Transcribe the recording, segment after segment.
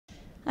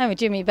I'm with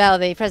Jimmy Bell,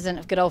 the president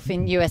of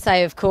Godolphin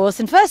USA, of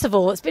course. And first of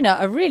all, it's been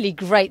a really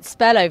great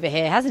spell over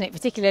here, hasn't it?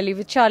 Particularly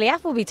with Charlie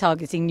Appleby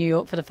targeting New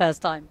York for the first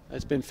time.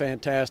 It's been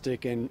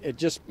fantastic, and it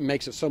just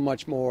makes it so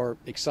much more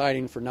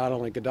exciting for not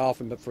only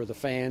Godolphin but for the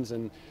fans,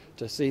 and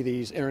to see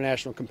these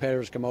international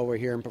competitors come over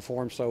here and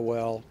perform so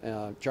well.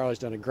 Charlie's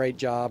done a great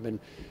job, and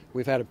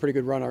we've had a pretty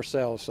good run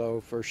ourselves. So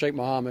for Sheikh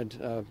Mohammed,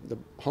 the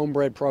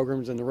homebred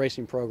programs and the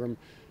racing program,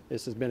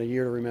 this has been a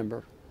year to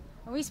remember.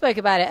 We spoke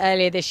about it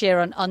earlier this year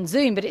on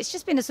Zoom, but it's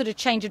just been a sort of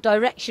change of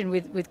direction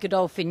with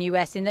Godolphin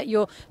US in that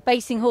you're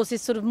basing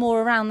horses sort of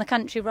more around the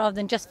country rather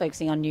than just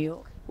focusing on New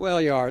York.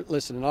 Well, you are.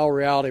 Listen, in all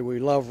reality, we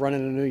love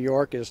running in New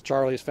York, as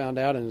Charlie's found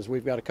out, and as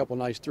we've got a couple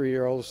nice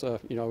 3-year-olds, and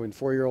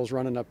 4-year-olds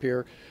running up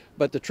here.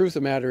 But the truth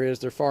of the matter is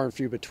they're far and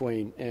few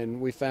between, and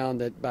we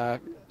found that by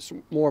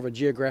more of a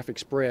geographic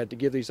spread, to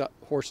give these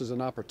horses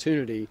an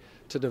opportunity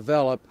to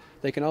develop,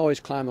 they can always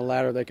climb the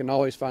ladder, they can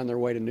always find their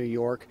way to New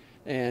York,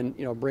 and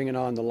bringing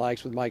on the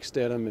likes with Mike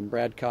Stidham and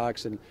Brad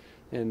Cox and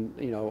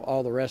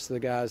all the rest of the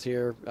guys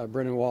here,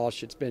 Brendan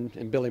Walsh,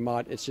 and Billy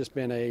Mott. It's just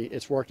been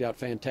it's worked out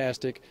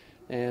fantastic,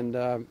 and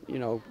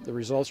the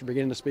results are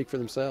beginning to speak for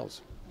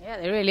themselves. Yeah,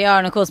 they really are,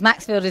 and of course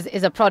Maxfield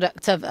is a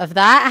product of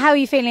that. How are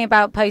you feeling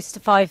about post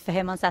 5 for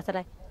him on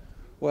Saturday?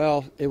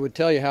 Well, it would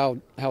tell you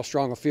how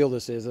strong a field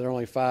this is. There are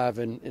only 5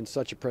 in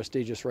such a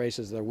prestigious race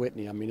as the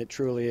Whitney. I mean, it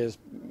truly is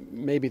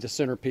maybe the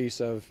centerpiece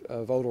of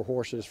older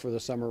horses for the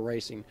summer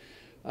racing.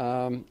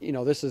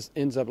 This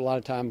ends up a lot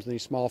of times in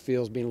these small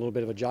fields being a little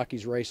bit of a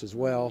jockey's race as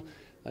well.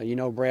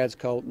 Brad's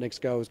colt, Nick's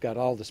Go's got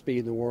all the speed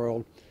in the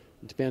world.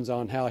 It depends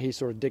on how he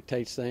sort of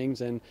dictates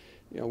things, and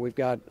we've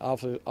got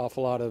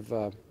awful lot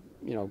of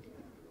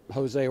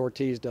Jose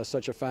Ortiz does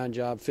such a fine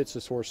job, fits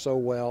this horse so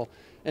well,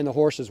 and the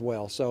horse as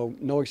well. So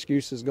no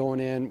excuses going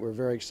in. We're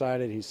very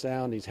excited. He's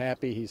sound, he's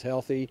happy, he's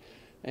healthy,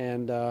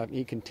 and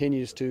he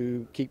continues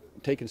to keep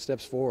taking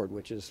steps forward,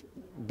 which is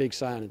a big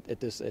sign at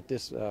this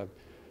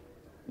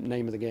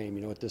name of the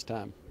game, at this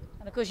time.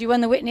 And of course you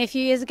won the Whitney a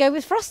few years ago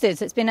with Frosted,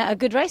 so it's been a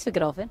good race for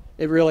Godolphin.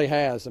 It really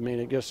has. I mean,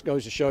 it just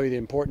goes to show you the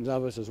importance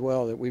of us as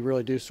well, that we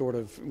really do sort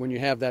of, when you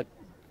have that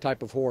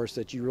type of horse,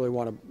 that you really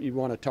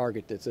want to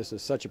target this. This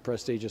is such a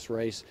prestigious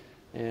race,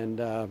 and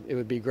it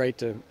would be great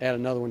to add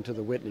another one to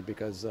the Whitney,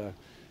 because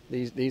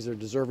these are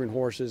deserving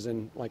horses,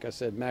 and like I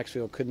said,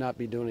 Maxfield could not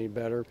be doing any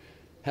better.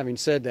 Having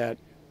said that,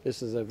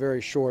 this is a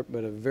very short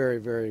but a very,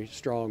 very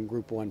strong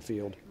Group 1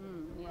 field.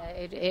 Yeah,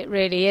 it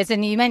really is.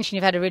 And you mentioned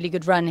you've had a really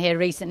good run here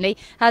recently.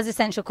 How's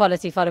Essential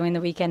Quality following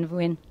the weekend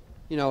win?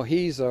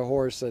 He's a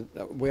horse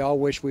that we all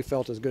wish we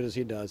felt as good as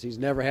he does. He's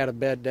never had a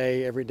bad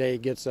day. Every day he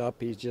gets up,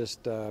 he's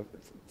just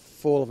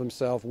full of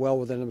himself, well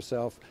within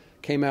himself.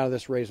 Came out of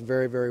this race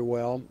very, very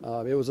well.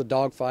 It was a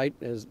dogfight,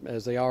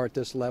 as they are at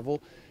this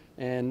level.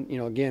 And,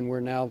 again,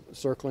 we're now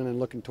circling and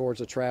looking towards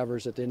the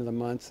Travers at the end of the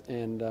month.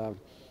 And,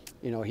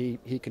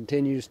 he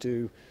continues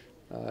to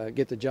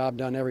get the job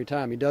done every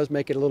time. He does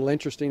make it a little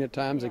interesting at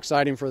times,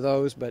 exciting for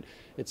those, but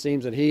it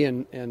seems that he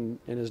and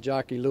his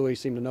jockey Louis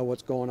seem to know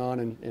what's going on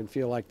and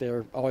feel like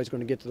they're always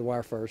going to get to the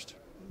wire first.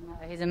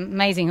 He's an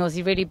amazing horse.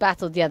 He really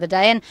battled the other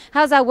day. And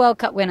how's our World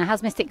Cup winner?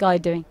 How's Mystic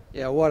Guide doing?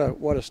 Yeah,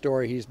 what a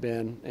story he's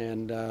been.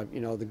 And,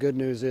 the good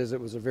news is it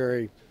was a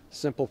very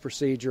simple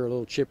procedure, a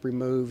little chip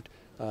removed.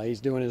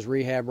 He's doing his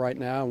rehab right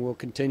now, and we'll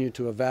continue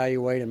to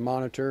evaluate and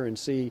monitor and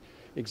see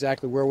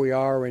exactly where we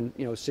are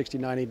in 60,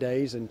 90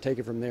 days and take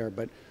it from there.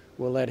 But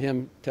we'll let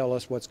him tell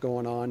us what's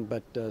going on.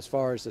 But as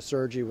far as the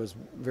surgery, was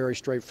very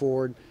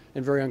straightforward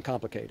and very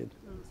uncomplicated.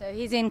 So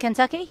he's in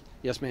Kentucky?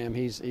 Yes, ma'am.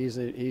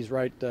 He's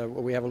right.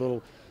 We have a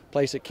little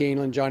place at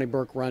Keeneland. Johnny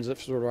Burke runs it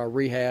for sort of our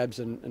rehabs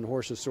and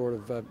horses sort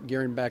of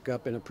gearing back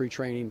up in a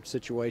pre-training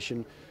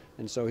situation.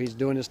 And so he's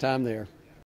doing his time there.